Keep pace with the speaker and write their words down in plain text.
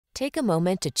Take a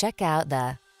moment to check out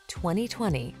the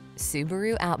 2020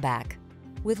 Subaru Outback.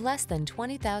 With less than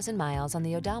 20,000 miles on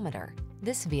the odometer,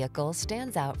 this vehicle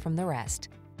stands out from the rest.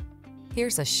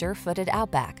 Here's a sure-footed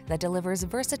Outback that delivers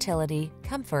versatility,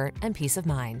 comfort, and peace of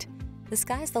mind. The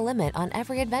sky's the limit on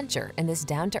every adventure in this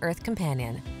down-to-earth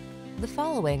companion. The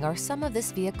following are some of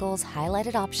this vehicle's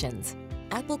highlighted options: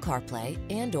 Apple CarPlay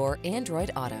and/or Android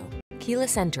Auto,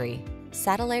 keyless entry,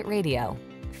 satellite radio,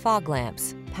 fog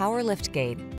lamps, power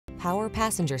liftgate, power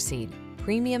passenger seat,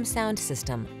 premium sound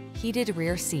system, heated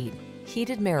rear seat,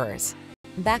 heated mirrors,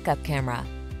 backup camera.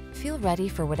 Feel ready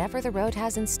for whatever the road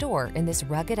has in store in this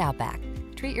rugged Outback.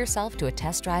 Treat yourself to a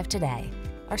test drive today.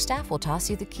 Our staff will toss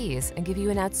you the keys and give you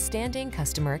an outstanding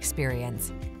customer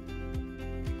experience.